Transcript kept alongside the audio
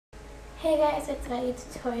Hey guys, it's Value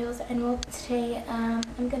Tutorials, and well, today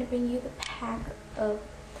I'm gonna bring you the pack of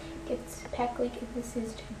gifts. Pack week. This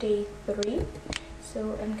is day 3,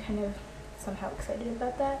 so I'm kind of somehow excited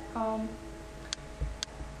about that. I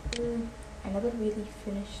never really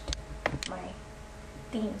finished my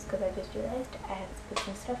themes because I just realized I had to put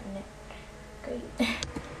some stuff in it. Great.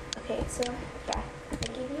 Okay, so yeah, I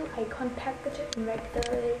gave you icon packager and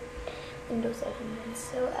regular Windows 7.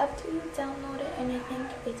 So after you download it, and I think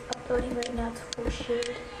it's uploading right now to full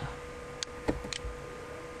shade.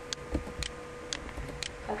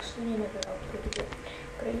 Actually, I never uploaded it.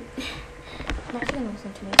 Great. I'm actually gonna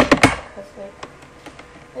listen to music because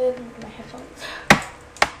I have my headphones.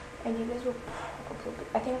 And you guys will probably,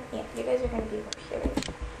 I think, yeah, you guys are gonna be able to hear it.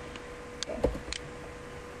 Okay.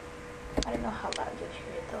 I don't know how loud you'll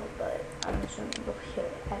hear it though, but I'm assuming you'll hear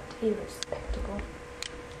it at a respectable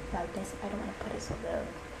loudness. I don't want to put it so loud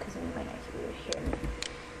because you might not hear me.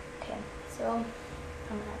 Okay, so I'm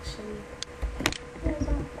gonna actually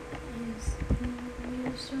use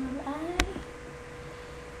some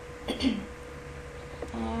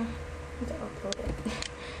to upload it.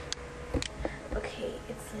 Okay,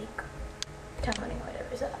 it's like downloading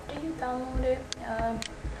whatever. So after you download it,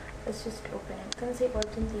 let's just open it. It's gonna say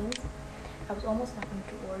Orbs and Themes. I was almost not going to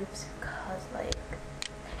do Orbs because like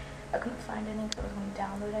I couldn't find any because I was going to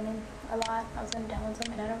download any a lot. I was going to download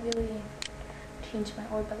some and I don't really change my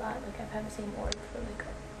orb a lot. Like I've had the same orb for like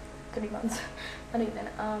 3 months. Not even.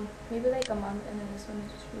 Maybe like a month, and then this one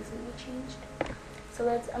is just recently changed. So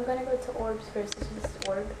I'm gonna go to Orbs first. This is this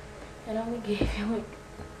orb. And I only gave you like,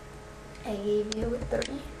 I gave you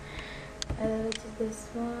 30. Which is this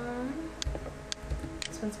one.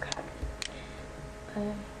 This one's cracked.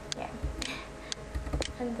 Yeah.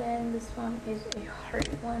 And then this one is a heart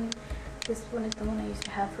one. This one is the one I used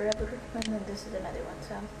to have forever. And then this is another one.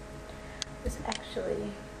 So this is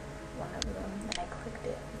actually one of them. And I clicked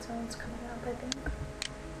it. So it's coming up, I think.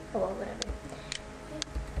 Oh well, whatever.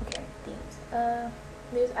 Okay, themes.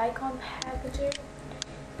 There's icon packager.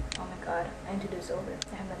 Oh my god, I need to do this over.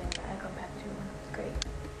 I have nothing in the icon packager one. It's great.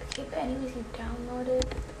 Okay, but anyways, you download it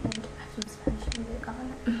and I have some Spanish music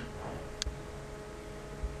on.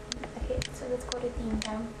 Okay, so let's go to theme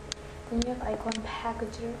now. Then you have icon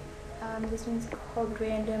packager. This one's called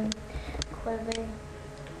random clever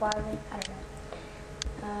wilding. I don't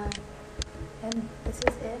know. And this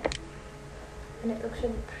is it. And it looks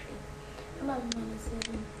really pretty. Come on, Mama, say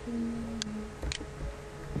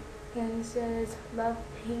and it says Love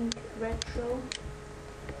Pink Retro.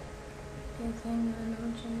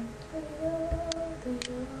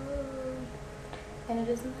 And it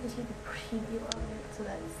doesn't let you the preview of it, so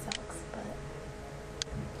that sucks, but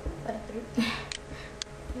whatever.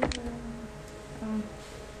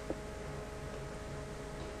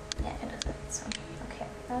 Yeah, it doesn't. So okay,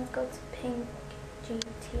 now let's go to Pink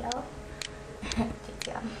GTL.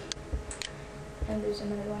 GTL. And there's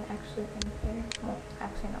another one actually in here. Well,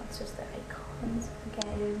 actually no, it's just the icons. Again,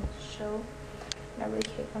 it doesn't show. I really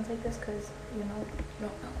hate ones like this because you don't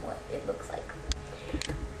know what it looks like.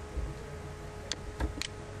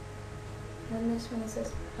 And then this one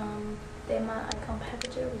says theme icon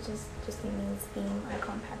packager, which is just means theme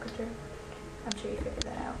icon packager. I'm sure you figured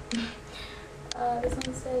that out. This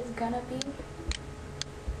one says gonna be.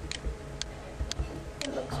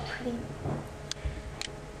 It looks pretty.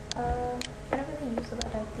 I don't really use a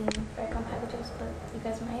lot of theme icon packages, but you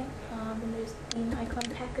guys might. Then there's theme icon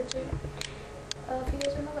packager. If you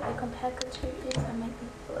guys don't know what icon packager is, I might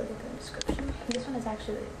put a link in the description. This one is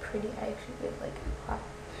actually pretty. I actually really like it a lot.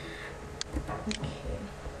 Okay.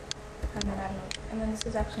 And then I don't know. And then this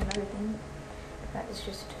is actually another thing that is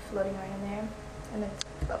just floating right in there. And it's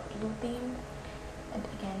a blue theme. And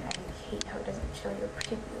again, I really hate how it doesn't show you a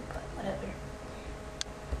preview, but whatever.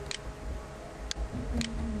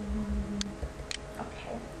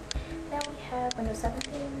 Okay. Now we have Windows 7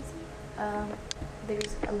 themes.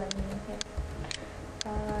 There's 11 here.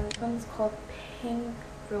 This one's called Pink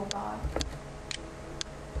Robot.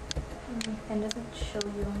 And doesn't show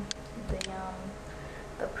you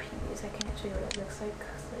the previews. I can't show you what it looks like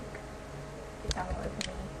because like it's not gonna work for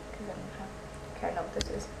me because I don't have. Okay, I know what this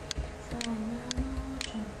is.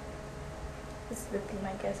 This is the theme,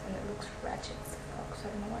 I guess, and it looks ratchet as fuck. So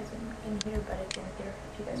I don't know why it's in here, but it's in here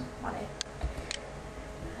if you guys want it.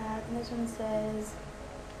 And this one says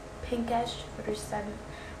Pinkish for 7.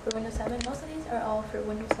 For Windows 7, most of these are all for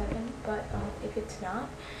Windows 7, but if it's not,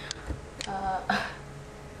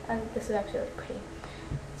 and this is actually like pretty.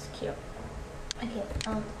 It's cute. Okay,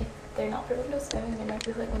 if they're not for Windows 7, they might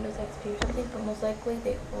be like Windows XP or something, but most likely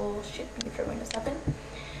they all should be for Windows 7.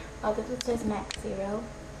 This one says Max 0.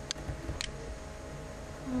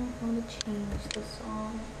 I'm gonna change the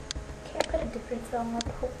song. Okay, I put a different song up.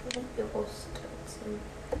 Hopefully it will start to,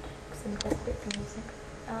 because I'm desperate for music.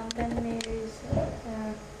 Then there's,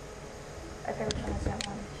 I forgot which one is that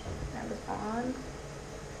one. That was on.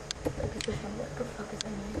 Like, is this one? What the fuck is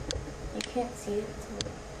in here? You can't see it, so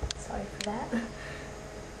sorry for that.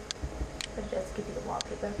 But it does give you the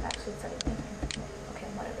wallpaper. Actually, it's not even. Okay,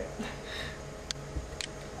 whatever.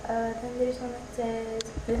 Then there's one that says,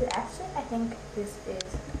 this is actually, I think this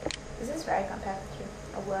is very compact here.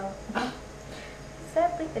 Oh well.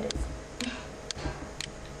 Sadly, it is.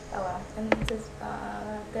 Oh well. And this is,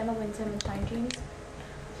 Demo Winter and Shine Jeans.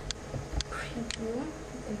 Preview.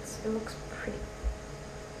 It looks pretty.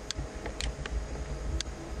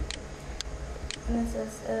 And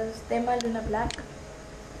this is Tema Luna Black.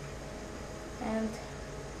 And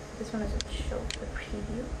this one doesn't show the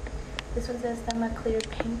preview. This one says Tema Clear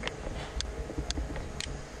Pink.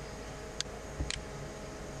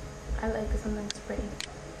 I like this one, it's pretty.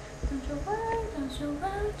 Don't you worry, just don't you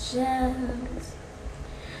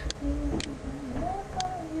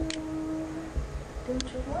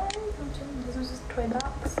worry, this one's just toy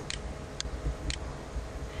box.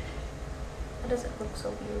 It doesn't look so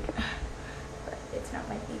weird, but it's not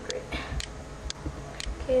my favorite.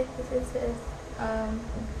 Okay, this is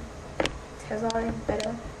Tezar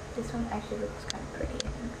Better. This one actually looks kind of pretty, I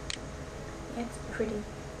think. Yeah, it's pretty.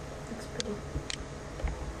 Looks pretty.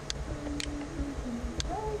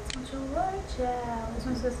 Don't you worry, child. This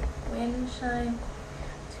one says Wind Shine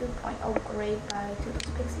 2.0 Gray by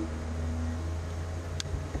Doodles Pixie.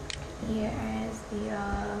 Here is the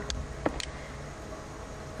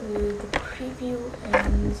preview,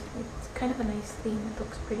 and it's kind of a nice theme. It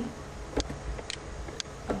looks pretty.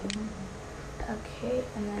 Okay,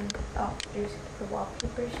 and then there's the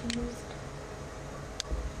wallpaper she used.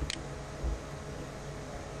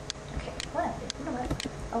 Okay, what? You know what?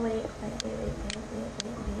 Oh wait.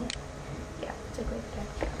 Yeah, it's a great time.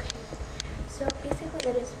 Okay. So basically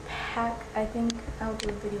it is packed. I think I'll do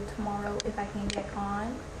a video tomorrow if I can get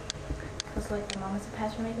on. Because like my mom is a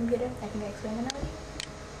passion on my computer. I think I explained that already.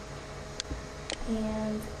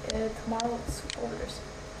 And tomorrow it's folders.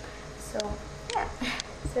 So yeah.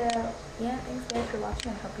 So yeah, thanks guys for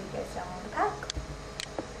watching. I hope you guys download the pack.